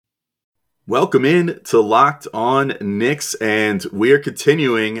Welcome in to Locked On Knicks, and we are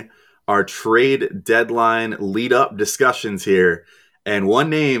continuing our trade deadline lead-up discussions here. And one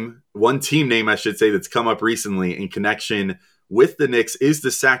team name, I should say, that's come up recently in connection with the Knicks is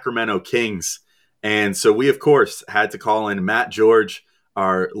the Sacramento Kings. And so we, of course, had to call in Matt George,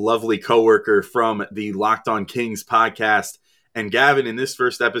 our lovely coworker from the Locked On Kings podcast. And Gavin, in this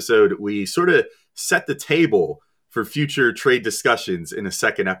first episode, we sort of set the table for future trade discussions in a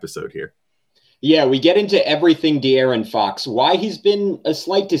second episode here. Yeah, we get into everything De'Aaron Fox, why he's been a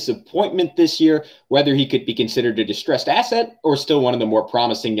slight disappointment this year, whether he could be considered a distressed asset or still one of the more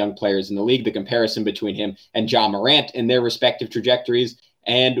promising young players in the league, the comparison between him and Ja Morant in their respective trajectories,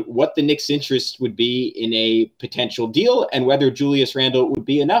 and what the Knicks' interest would be in a potential deal, and whether Julius Randle would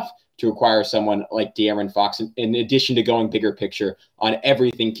be enough to acquire someone like De'Aaron Fox, in addition to going bigger picture on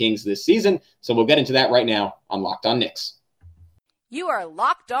everything Kings this season. So we'll get into that right now on Locked On Knicks. You are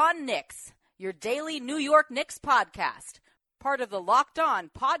Locked On Knicks, your daily New York Knicks podcast, part of the Locked On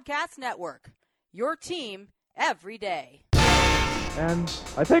Podcast Network, your team every day. And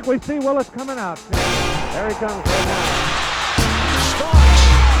I think we see Willis coming out. There he comes right now. Starks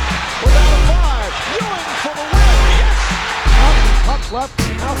without a five. Ewing for the win. Yes! Up left.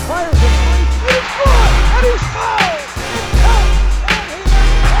 Now fires it. He's good. And he's fouled.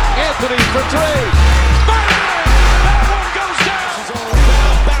 Anthony for three. Bang! That one goes down. This is all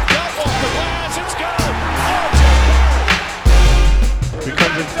about back up off the glass. It's good.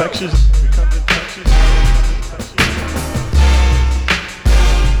 Becomes infectious.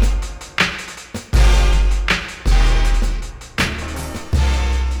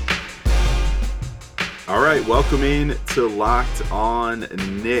 All right, welcome in to Locked On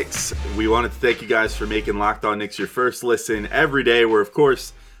Knicks. We wanted to thank you guys for making Locked On Knicks your first listen every day. We're, of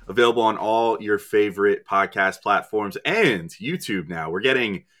course, available on all your favorite podcast platforms and YouTube now. We're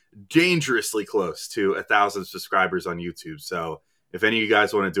getting dangerously close to 1,000 subscribers on YouTube. So if any of you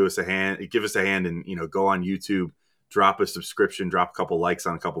guys want to give us a hand and, go on YouTube, drop a subscription, drop a couple likes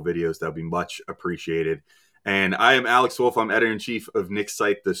on a couple videos, that would be much appreciated. And I am Alex Wolf. I'm editor-in-chief of Knicks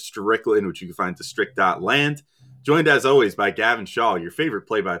site, The Strickland, which you can find at thestrick.land. Joined, as always, by Gavin Shaw, your favorite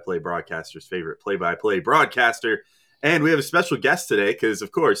play-by-play broadcaster's favorite play-by-play broadcaster. And we have a special guest today because,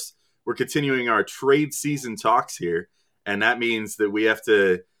 of course, we're continuing our trade season talks here. And that means that we have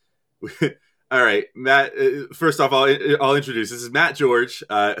to – all right, Matt, first off, I'll introduce. This is Matt George,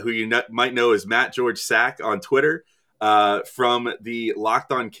 who you might know as Matt George Sack on Twitter, from the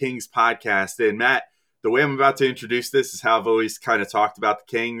Locked On Kings podcast. And, Matt, the way I'm about to introduce this is how I've always kind of talked about the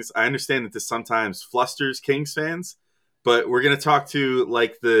Kings. I understand that this sometimes flusters Kings fans, but we're going to talk to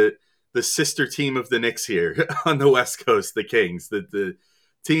like the sister team of the Knicks here on the West Coast, the Kings, the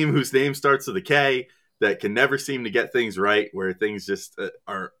team whose name starts with a K that can never seem to get things right, where things just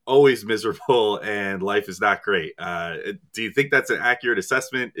are always miserable and life is not great. Do you think that's an accurate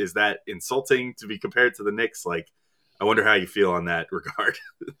assessment? Is that insulting to be compared to the Knicks? I wonder how you feel on that regard.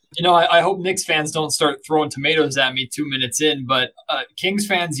 I hope Knicks fans don't start throwing tomatoes at me 2 minutes in, but Kings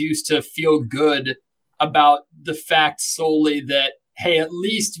fans used to feel good about the fact solely that, hey, at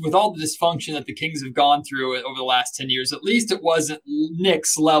least with all the dysfunction that the Kings have gone through over the last 10 years, at least it wasn't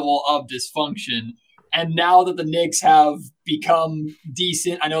Knicks level of dysfunction. And now that the Knicks have become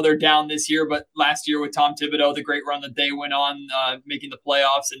decent, I know they're down this year, but last year with Tom Thibodeau, the great run that they went on, making the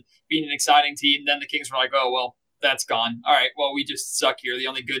playoffs and being an exciting team, then the Kings were like, oh, well, that's gone. All right, well, we just suck here. The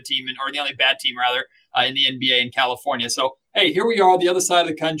only good team, or the only bad team, rather, in the NBA in California. So, hey, here we are, the other side of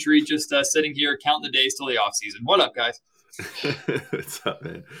the country, just sitting here counting the days till the offseason. What up, guys? What's up,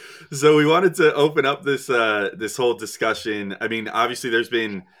 man? So we wanted to open up this whole discussion. I mean, obviously, there's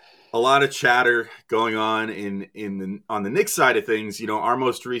been a lot of chatter going on on the Knicks side of things. Our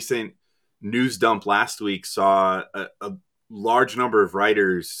most recent news dump last week saw a large number of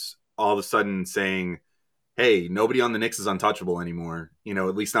writers all of a sudden saying, hey, nobody on the Knicks is untouchable anymore,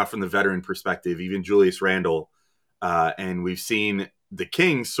 at least not from the veteran perspective, even Julius Randle. And we've seen the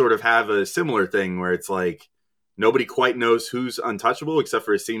Kings sort of have a similar thing where it's like nobody quite knows who's untouchable, except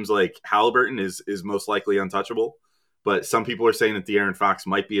for it seems like Halliburton is most likely untouchable. But some people are saying that De'Aaron Fox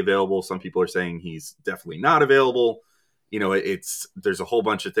might be available. Some people are saying he's definitely not available. There's a whole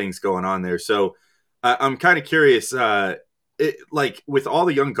bunch of things going on there. So I'm kind of curious, with all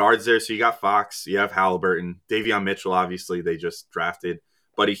the young guards there, so you got Fox, you have Halliburton, Davion Mitchell, obviously they just drafted,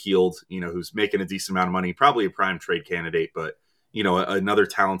 Buddy Hield, who's making a decent amount of money, probably a prime trade candidate, but another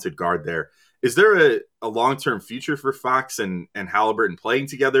talented guard there. Is there a long-term future for Fox and Halliburton playing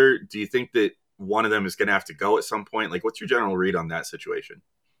together? Do you think that one of them is going to have to go at some point? What's your general read on that situation?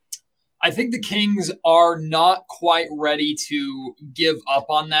 I think the Kings are not quite ready to give up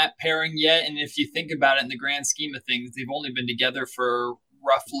on that pairing yet. And if you think about it in the grand scheme of things, they've only been together for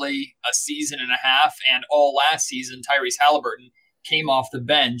roughly a season and a half. And all last season, Tyrese Halliburton came off the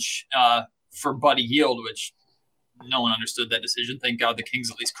bench for Buddy Hield, which no one understood that decision. Thank God the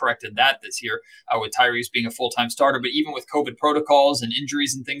Kings at least corrected that this year with Tyrese being a full-time starter. But even with COVID protocols and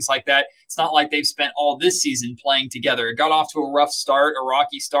injuries and things like that, it's not like they've spent all this season playing together. It got off to a rough start, a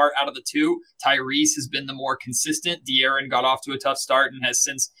rocky start out of the two. Tyrese has been the more consistent. De'Aaron got off to a tough start and has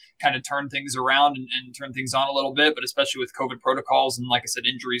since kind of turned things around and turned things on a little bit. But especially with COVID protocols and, like I said,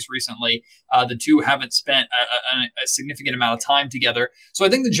 injuries recently, the two haven't spent a significant amount of time together. So I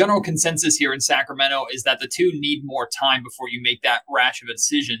think the general consensus here in Sacramento is that the two need more time before you make that rash of a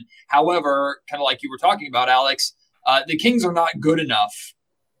decision. However, kind of like you were talking about, Alex, the Kings are not good enough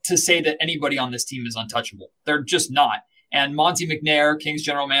to say that anybody on this team is untouchable. They're just not. And Monty McNair, Kings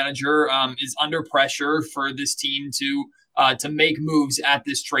general manager, is under pressure for this team to make moves at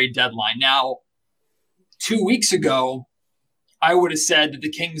this trade deadline. Now, 2 weeks ago, I would have said that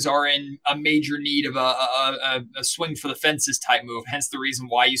the Kings are in a major need of a swing for the fences type move, hence the reason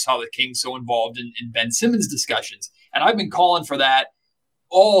why you saw the Kings so involved in Ben Simmons discussions. And I've been calling for that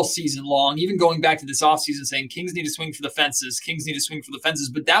all season long, even going back to this offseason, saying Kings need to swing for the fences, Kings need to swing for the fences.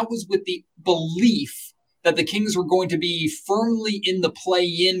 But that was with the belief that the Kings were going to be firmly in the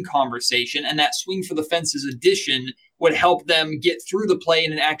play-in conversation, and that swing for the fences addition would help them get through the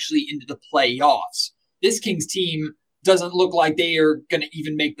play-in and actually into the playoffs. This Kings team doesn't look like they are going to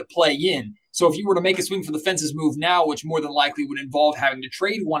even make the play-in. So if you were to make a swing for the fences move now, which more than likely would involve having to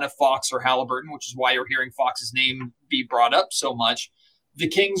trade one of Fox or Halliburton, which is why you're hearing Fox's name be brought up so much, the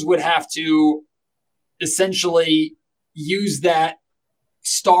Kings would have to essentially use that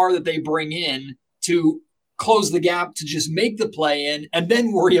star that they bring in to close the gap to just make the play-in and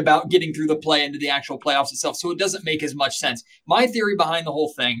then worry about getting through the play-in to the actual playoffs itself. So it doesn't make as much sense. My theory behind the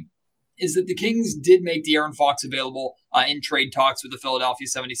whole thing is that the Kings did make De'Aaron Fox available in trade talks with the Philadelphia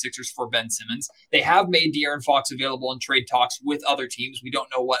 76ers for Ben Simmons. They have made De'Aaron Fox available in trade talks with other teams. We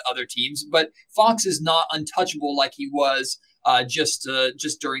don't know what other teams, but Fox is not untouchable like he was just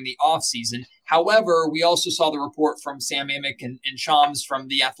during the offseason. However, we also saw the report from Sam Amick and Shams from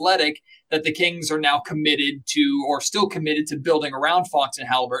The Athletic that the Kings are now committed to, or still committed to, building around Fox and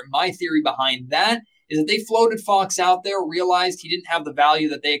Halliburton. My theory behind that is that they floated Fox out there, realized he didn't have the value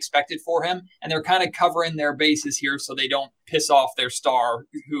that they expected for him, and they're kind of covering their bases here so they don't piss off their star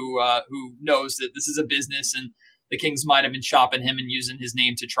who knows that this is a business and the Kings might have been shopping him and using his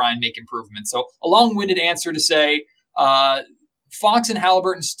name to try and make improvements. So a long-winded answer to say Fox and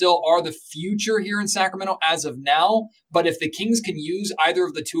Halliburton still are the future here in Sacramento as of now, but if the Kings can use either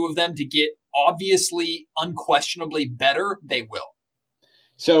of the two of them to get obviously, unquestionably better, they will.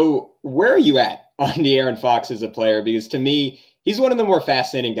 So where are you at on De'Aaron Fox as a player? Because to me, he's one of the more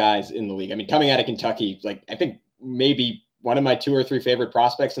fascinating guys in the league. I mean, coming out of Kentucky, like I think maybe one of my 2 or 3 favorite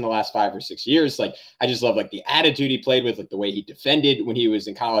prospects in the last 5 or 6 years. Like, I just love like the attitude he played with, like the way he defended when he was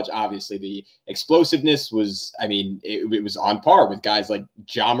in college. Obviously the explosiveness was, I mean, it was on par with guys like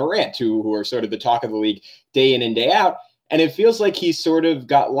Ja Morant, who are sort of the talk of the league day in and day out. And it feels like he sort of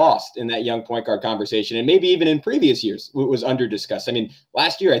got lost in that young point guard conversation. And maybe even in previous years, it was under discussed. I mean,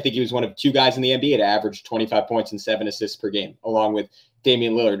 last year, I think he was one of 2 guys in the NBA to average 25 points and 7 assists per game, along with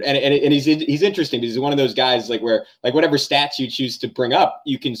Damian Lillard. And he's interesting because he's one of those guys like where like whatever stats you choose to bring up,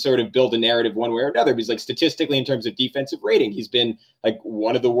 you can sort of build a narrative one way or another. Because like statistically, in terms of defensive rating, he's been like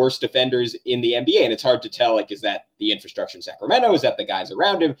one of the worst defenders in the NBA. And it's hard to tell, like, is that the infrastructure in Sacramento? Is that the guys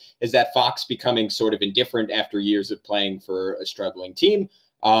around him? Is that Fox becoming sort of indifferent after years of playing for a struggling team?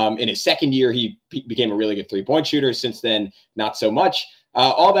 In his second year, he became a really good 3-point shooter. Since then, not so much.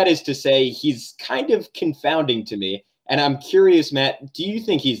 All that is to say, he's kind of confounding to me. And I'm curious, Matt, do you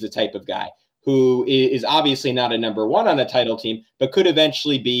think he's the type of guy who is obviously not a number 1 on a title team, but could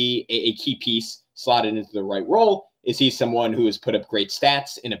eventually be a key piece slotted into the right role? Is he someone who has put up great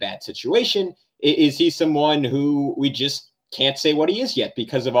stats in a bad situation? Is he someone who we just can't say what he is yet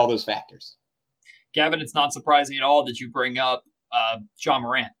because of all those factors? Gavin, it's not surprising at all that you bring up Ja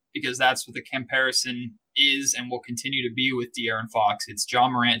Morant, because that's what the comparison is and will continue to be with De'Aaron Fox. It's Ja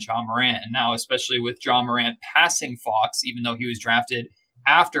Morant. And now, especially with Ja Morant passing Fox, even though he was drafted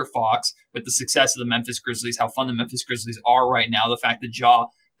after Fox, with the success of the Memphis Grizzlies, how fun the Memphis Grizzlies are right now, the fact that Ja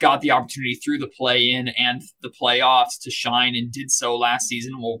got the opportunity through the play-in and the playoffs to shine and did so last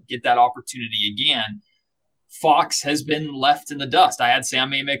season, will get that opportunity again. Fox has been left in the dust. I had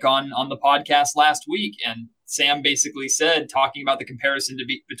Sam Amick on the podcast last week, and Sam basically said, talking about the comparison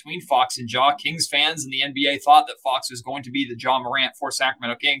between Fox and Ja, Kings fans and the NBA thought that Fox was going to be the Ja Morant for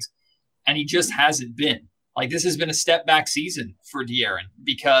Sacramento Kings. and he just hasn't been. Like, this has been a step back season for De'Aaron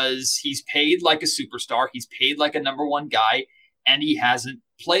because he's paid like a superstar. He's paid like a number one guy, and he hasn't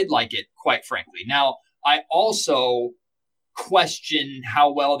played like it, quite frankly. Now, I also question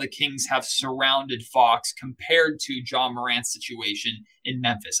how well the Kings have surrounded Fox compared to John Morant's situation in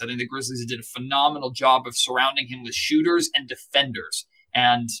Memphis. I think the Grizzlies did a phenomenal job of surrounding him with shooters and defenders.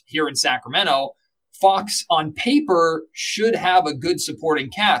 And here in Sacramento, Fox on paper should have a good supporting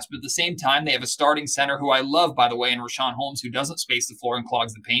cast, but at the same time, they have a starting center who I love, by the way, in Rashawn Holmes, who doesn't space the floor and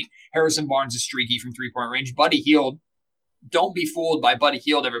clogs the paint. Harrison Barnes is streaky from three-point range. Buddy Hield, don't be fooled by Buddy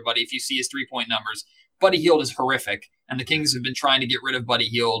Hield, everybody, if you see his three-point numbers. Buddy Hield is horrific, and the Kings have been trying to get rid of Buddy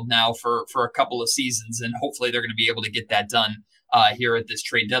Hield now for a couple of seasons, and hopefully they're going to be able to get that done here at this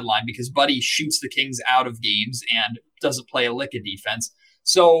trade deadline because Buddy shoots the Kings out of games and doesn't play a lick of defense.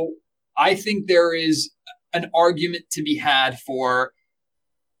 So I think there is an argument to be had for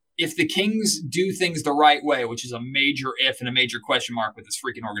if the Kings do things the right way, which is a major if and a major question mark with this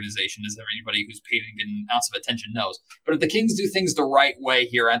freaking organization, as everybody who's paid an ounce of attention knows. But if the Kings do things the right way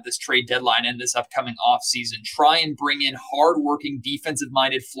here at this trade deadline and this upcoming offseason, try and bring in hardworking,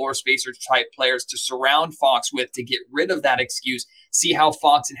 defensive-minded floor spacer-type players to surround Fox with to get rid of that excuse, see how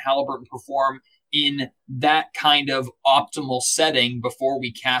Fox and Halliburton perform in that kind of optimal setting before we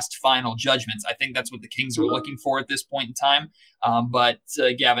cast final judgments. I think that's what the Kings are looking for at this point in time. But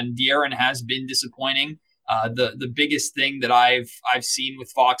Gavin, De'Aaron has been disappointing. The biggest thing that I've seen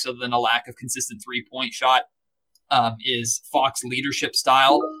with Fox, other than a lack of consistent 3-point shot, is Fox leadership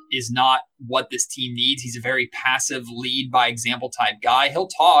style is not what this team needs. He's a very passive lead by example type guy. He'll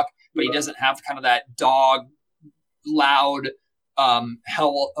talk, but he doesn't have kind of that dog, loud,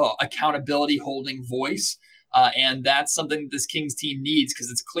 accountability holding voice. And that's something this Kings team needs because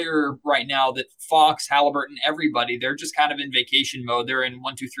it's clear right now that Fox, Halliburton, everybody, they're just kind of in vacation mode. They're in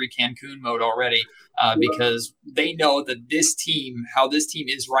 1, 2, 3 Cancun mode already because they know that this team, how this team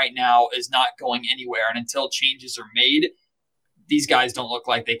is right now, is not going anywhere. And until changes are made, these guys don't look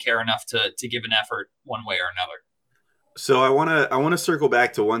like they care enough to give an effort one way or another. So I want to circle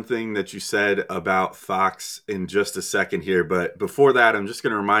back to one thing that you said about Fox in just a second here, but before that, I'm just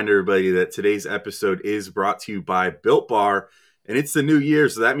going to remind everybody that today's episode is brought to you by Built Bar, and it's the new year,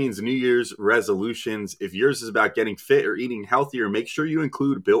 so that means New Year's resolutions. If yours is about getting fit or eating healthier, make sure you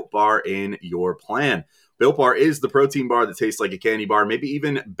include Built Bar in your plan. Built Bar is the protein bar that tastes like a candy bar, maybe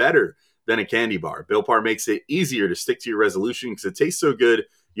even better than a candy bar. Built Bar makes it easier to stick to your resolution because it tastes so good,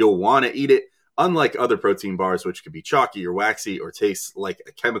 you'll want to eat it. Unlike other protein bars, which could be chalky or waxy or taste like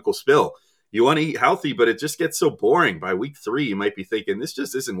a chemical spill. You want to eat healthy, but it just gets so boring. By week 3, you might be thinking, this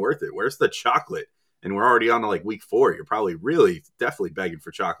just isn't worth it. Where's the chocolate? And we're already on to like week 4. You're probably definitely begging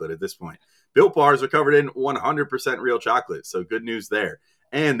for chocolate at this point. Built bars are covered in 100% real chocolate, so good news there.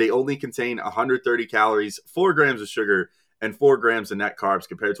 And they only contain 130 calories, 4 grams of sugar, and 4 grams of net carbs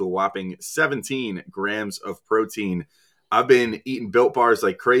compared to a whopping 17 grams of protein. I've been eating Built Bars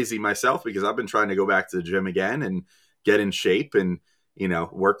like crazy myself because I've been trying to go back to the gym again and get in shape and,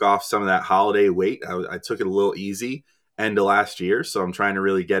 work off some of that holiday weight. I took it a little easy end of last year, so I'm trying to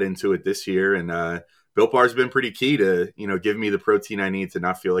really get into it this year. And Built Bar's been pretty key to, give me the protein I need to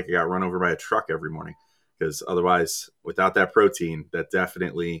not feel like I got run over by a truck every morning. Because otherwise, without that protein, that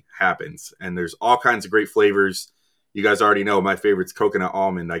definitely happens. And there's all kinds of great flavors. You guys already know my favorite's coconut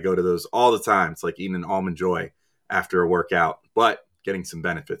almond. I go to those all the time. It's like eating an Almond Joy after a workout, but getting some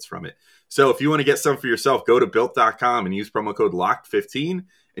benefits from it. So if you want to get some for yourself, go to built.com and use promo code LOCKED15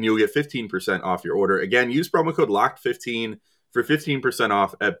 and you'll get 15% off your order. Again, use promo code LOCKED15 for 15%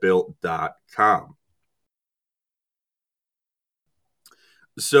 off at built.com.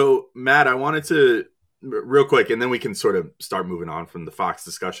 So Matt, I wanted to real quick, and then we can sort of start moving on from the Fox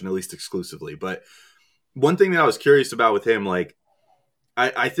discussion, at least exclusively. But one thing that I was curious about with him, like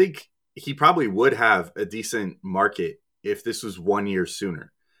I think he probably would have a decent market if this was 1 year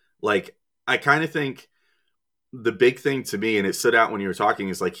sooner. Like, I kind of think the big thing to me, and it stood out when you were talking,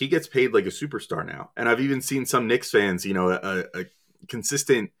 is like he gets paid like a superstar now. And I've even seen some Knicks fans, a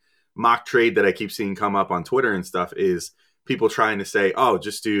consistent mock trade that I keep seeing come up on Twitter and stuff is people trying to say, oh,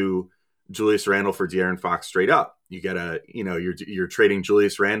 just do Julius Randle for De'Aaron Fox straight up. You get you're trading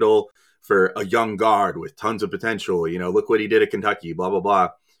Julius Randle for a young guard with tons of potential. Look what he did at Kentucky, blah, blah, blah.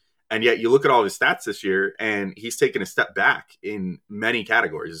 And yet you look at all of his stats this year, and he's taken a step back in many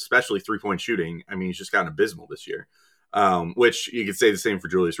categories, especially three-point shooting. I mean, he's just gotten abysmal this year, which you could say the same for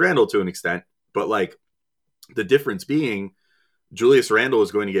Julius Randle to an extent. But, like, the difference being Julius Randle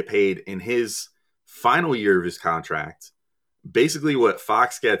is going to get paid in his final year of his contract, basically what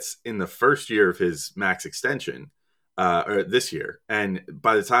Fox gets in the first year of his max extension. or this year. And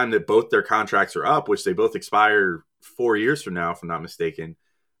by the time that both their contracts are up, which they both expire 4 years from now, if I'm not mistaken,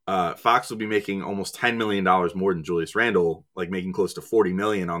 Fox will be making almost $10 million more than Julius Randle, like making close to $40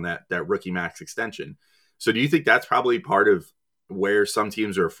 million on that rookie max extension. So do you think that's probably part of where some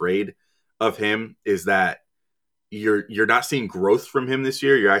teams are afraid of him, is that you're not seeing growth from him this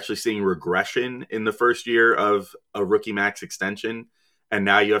year? You're actually seeing regression in the first year of a rookie max extension. And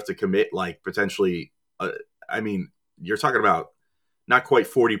now you have to commit like potentially, you're talking about not quite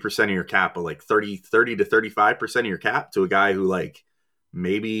 40% of your cap, but like 30 to 35% of your cap to a guy who like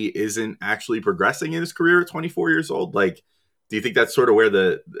maybe isn't actually progressing in his career at 24 years old. Like, do you think that's sort of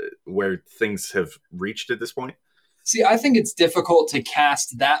where things have reached at this point? See, I think it's difficult to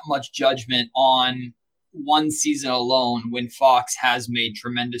cast that much judgment on one season alone when Fox has made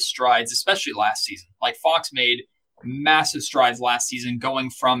tremendous strides, especially last season. Like, Fox made massive strides last season, going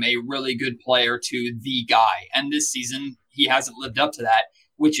from a really good player to the guy. And this season, he hasn't lived up to that,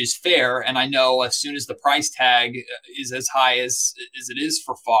 which is fair. And I know as soon as the price tag is as high as it is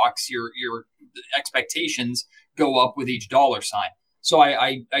for Fox, your expectations go up with each dollar sign. So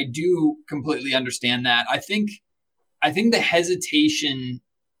I do completely understand that. I think the hesitation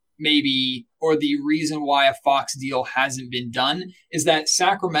maybe, or the reason why a Fox deal hasn't been done, is that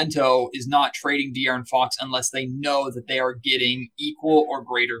Sacramento is not trading De'Aaron Fox unless they know that they are getting equal or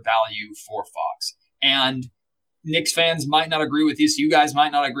greater value for Fox. And Knicks fans might not agree with this. You guys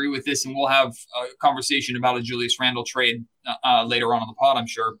might not agree with this, and we'll have a conversation about a Julius Randle trade later on in the pod, I'm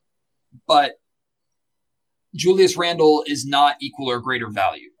sure. But Julius Randle is not equal or greater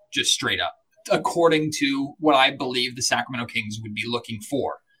value, just straight up, according to what I believe the Sacramento Kings would be looking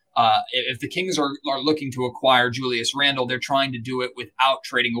for. If the Kings are looking to acquire Julius Randle, they're trying to do it without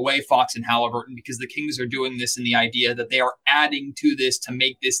trading away Fox and Halliburton, because the Kings are doing this in the idea that they are adding to this to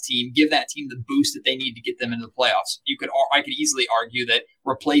make this team, give that team the boost that they need to get them into the playoffs. I could easily argue that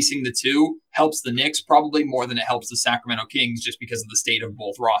replacing the two helps the Knicks probably more than it helps the Sacramento Kings, just because of the state of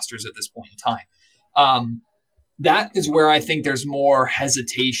both rosters at this point in time. That is where I think there's more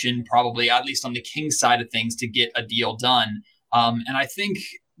hesitation, probably, at least on the Kings side of things, to get a deal done. And I think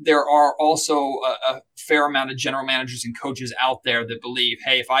there are also a fair amount of general managers and coaches out there that believe,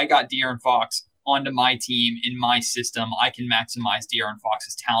 hey, if I got De'Aaron Fox onto my team in my system, I can maximize De'Aaron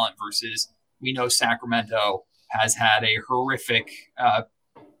Fox's talent, versus we know Sacramento has had a horrific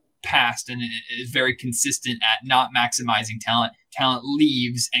past and is very consistent at not maximizing talent. Talent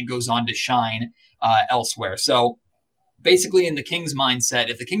leaves and goes on to shine elsewhere. So basically, in the Kings mindset,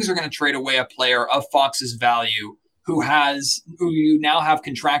 if the Kings are going to trade away a player of Fox's value who you now have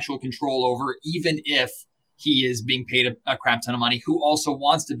contractual control over, even if he is being paid a crap ton of money, who also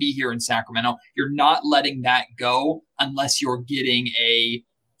wants to be here in Sacramento, you're not letting that go unless you're getting a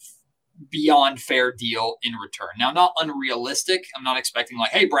beyond fair deal in return. Now, not unrealistic. I'm not expecting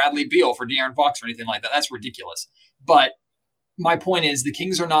like, hey, Bradley Beal for De'Aaron Fox or anything like that. That's ridiculous. But my point is, the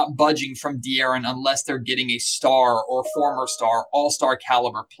Kings are not budging from De'Aaron unless they're getting a star or former star, all-star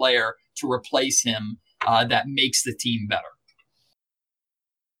caliber player to replace him that makes the team better.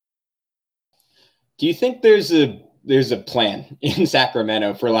 Do you think there's a plan in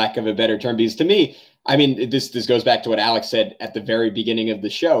Sacramento, for lack of a better term? Because to me, I mean, this goes back to what Alex said at the very beginning of the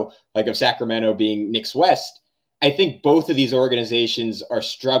show, like of Sacramento being Knicks West. I think both of these organizations are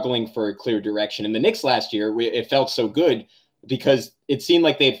struggling for a clear direction. And the Knicks last year, it felt so good because it seemed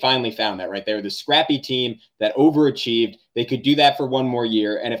like they had finally found that, right? They were the scrappy team that overachieved. They could do that for one more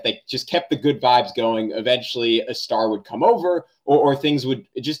year. And if they just kept the good vibes going, eventually a star would come over or things would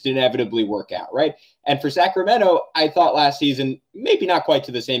just inevitably work out, right? And for Sacramento, I thought last season, maybe not quite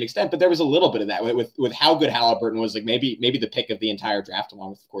to the same extent, but there was a little bit of that with how good Halliburton was, like maybe the pick of the entire draft, along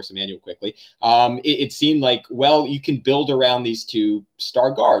with, of course, Emmanuel Quickley. It seemed like, well, you can build around these two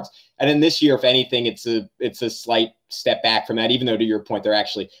star guards. And then this year, if anything, it's a slight step back from that, even though, to your point, they're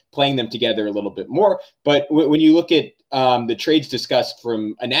actually playing them together a little bit more. But when you look at the trades discussed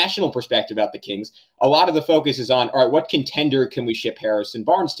from a national perspective about the Kings, a lot of the focus is on, all right, what contender can we ship Harrison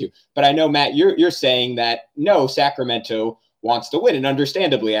Barnes to? But I know, Matt, you're saying that no, Sacramento wants to win, and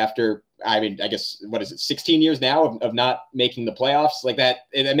understandably, after, I mean, I guess, what is it, 16 years now of not making the playoffs, like that,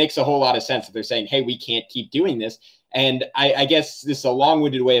 it makes a whole lot of sense that they're saying, hey, we can't keep doing this. And I guess this is a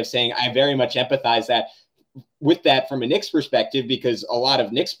long-winded way of saying I very much empathize with that from a Knicks perspective, because a lot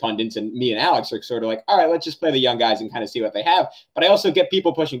of Knicks pundits and me and Alex are sort of like, all right, let's just play the young guys and kind of see what they have. But I also get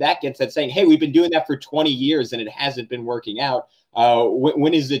people pushing back against that, saying, hey, we've been doing that for 20 years and it hasn't been working out.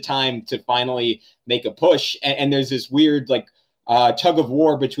 When is the time to finally make a push? And there's this weird, like, tug of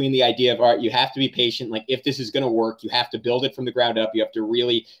war between the idea of, all right, you have to be patient. Like, if this is going to work, you have to build it from the ground up. You have to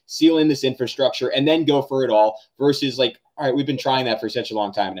really seal in this infrastructure and then go for it all, versus like, all right, we've been trying that for such a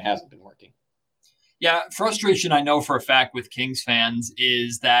long time and it hasn't been working. Yeah, frustration, I know for a fact with Kings fans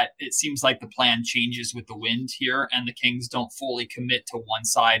is that it seems like the plan changes with the wind here, and the Kings don't fully commit to one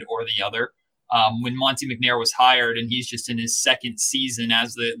side or the other. When Monty McNair was hired, and he's just in his second season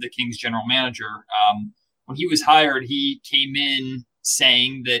as the Kings general manager, when he was hired, he came in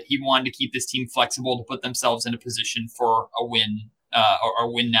saying that he wanted to keep this team flexible to put themselves in a position for a win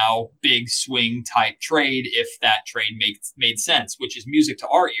or win now big swing type trade if that trade made sense, which is music to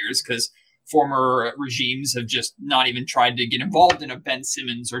our ears because former regimes have just not even tried to get involved in a Ben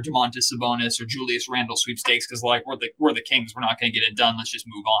Simmons or Domantas Sabonis or Julius Randle sweepstakes because like we're the Kings, we're not going to get it done. Let's just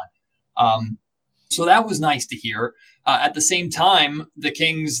move on. So that was nice to hear. At the same time, the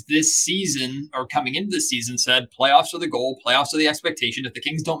Kings this season, or coming into this season, said playoffs are the goal, playoffs are the expectation. If the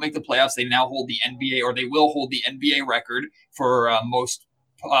Kings don't make the playoffs, they now hold the NBA, or they will hold the NBA record for most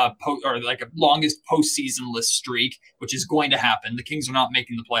or like a longest postseason-less streak, which is going to happen. The Kings are not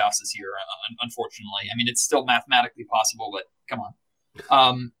making the playoffs this year, unfortunately. I mean, it's still mathematically possible, but come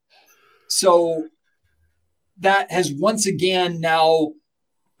on. So that has once again now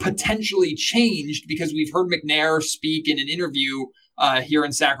potentially changed because we've heard McNair speak in an interview here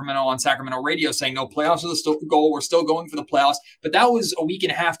in Sacramento on Sacramento radio saying, no, playoffs are the goal. We're still going for the playoffs. But that was a week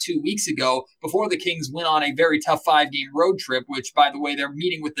and a half, 2 weeks ago before the Kings went on a very tough 5-game road trip, which, by the way, their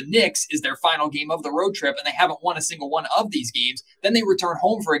meeting with the Knicks is their final game of the road trip, and they haven't won a single one of these games. Then they return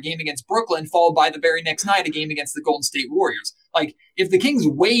home for a game against Brooklyn, followed by the very next night a game against the Golden State Warriors. Like, if the Kings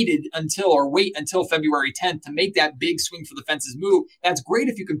wait until February 10th to make that big swing for the fences move, that's great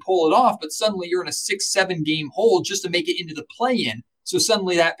if you can pull it off, but suddenly you're in a 6-7 game hold just to make it into the play-in. So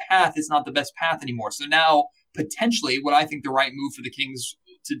suddenly that path is not the best path anymore. So now, potentially, what I think the right move for the Kings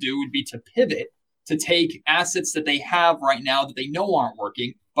to do would be to pivot, to take assets that they have right now that they know aren't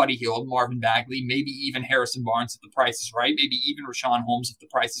working, Buddy Hield, Marvin Bagley, maybe even Harrison Barnes if the price is right, maybe even Rashawn Holmes if the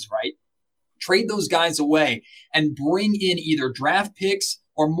price is right. Trade those guys away and bring in either draft picks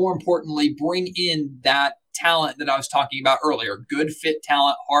or, more importantly, bring in that talent that I was talking about earlier. Good fit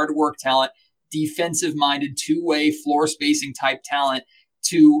talent, hard work talent, defensive-minded, two-way, floor-spacing type talent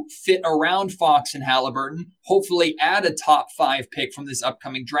to fit around Fox and Halliburton, hopefully add a top 5 pick from this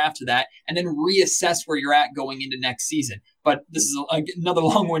upcoming draft to that, and then reassess where you're at going into next season. But this is another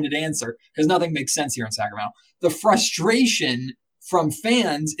long-winded answer because nothing makes sense here in Sacramento. The frustration from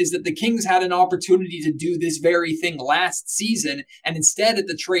fans is that the Kings had an opportunity to do this very thing last season, and instead at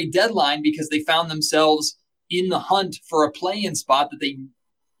the trade deadline, because they found themselves in the hunt for a play-in spot that they,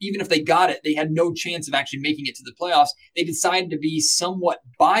 even if they got it, they had no chance of actually making it to the playoffs. They decided to be somewhat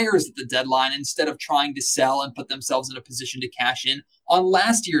buyers at the deadline instead of trying to sell and put themselves in a position to cash in on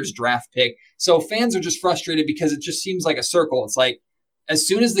last year's draft pick. So fans are just frustrated because it just seems like a circle. It's like as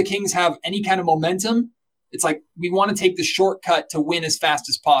soon as the Kings have any kind of momentum, it's like we want to take the shortcut to win as fast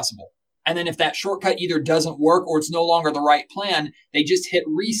as possible. And then if that shortcut either doesn't work or it's no longer the right plan, they just hit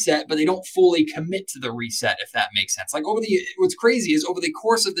reset, but they don't fully commit to the reset, if that makes sense. Like what's crazy is over the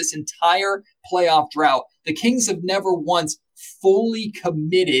course of this entire playoff drought, the Kings have never once fully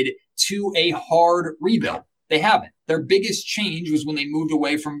committed to a hard rebuild. They haven't. Their biggest change was when they moved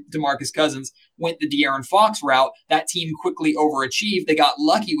away from DeMarcus Cousins, went the De'Aaron Fox route. That team quickly overachieved. They got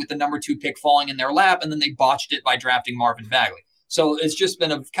lucky with the number 2 pick falling in their lap, and then they botched it by drafting Marvin Bagley. So it's just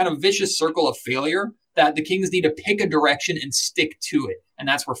been a kind of vicious circle of failure that the Kings need to pick a direction and stick to it. And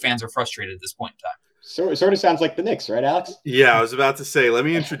that's where fans are frustrated at this point in time. So it sort of sounds like the Knicks, right, Alex? Yeah, I was about to say, let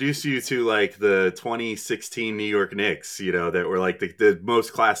me introduce you to like the 2016 New York Knicks, that were like the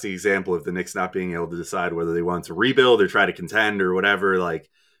most classic example of the Knicks not being able to decide whether they wanted to rebuild or try to contend or whatever. Like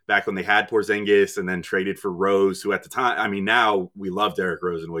back when they had Porzingis and then traded for Rose, who at the time, I mean, now we love Derrick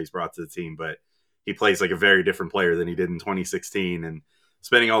Rose and what he's brought to the team, but he plays like a very different player than he did in 2016, and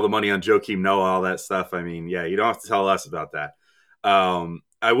spending all the money on Joakim Noah, all that stuff. I mean, yeah, you don't have to tell us about that.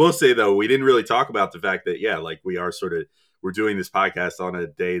 I will say though, we didn't really talk about the fact that, like we're doing this podcast on a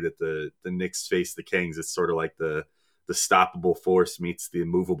day that the Knicks face the Kings. It's sort of like the stoppable force meets the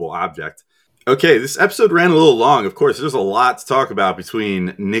immovable object. Okay, this episode ran a little long. Of course, there's a lot to talk about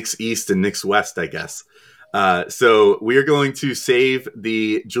between Knicks East and Knicks West, I guess. So we are going to save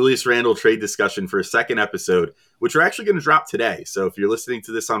the Julius Randle trade discussion for a second episode, which we're actually going to drop today. So if you're listening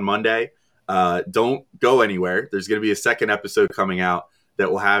to this on Monday, don't go anywhere. There's going to be a second episode coming out that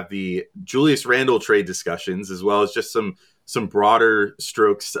will have the Julius Randle trade discussions, as well as just some broader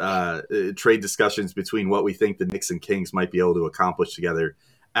strokes trade discussions between what we think the Knicks and Kings might be able to accomplish together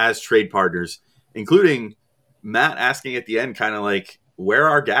as trade partners, including Matt asking at the end, kind of like, where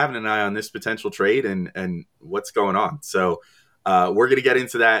are Gavin and I on this potential trade and what's going on? So we're going to get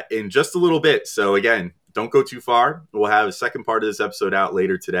into that in just a little bit. So again, don't go too far. We'll have a second part of this episode out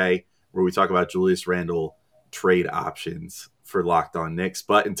later today where we talk about Julius Randle trade options for Locked On Knicks.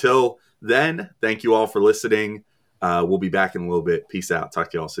 But until then, thank you all for listening. We'll be back in a little bit. Peace out.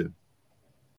 Talk to you all soon.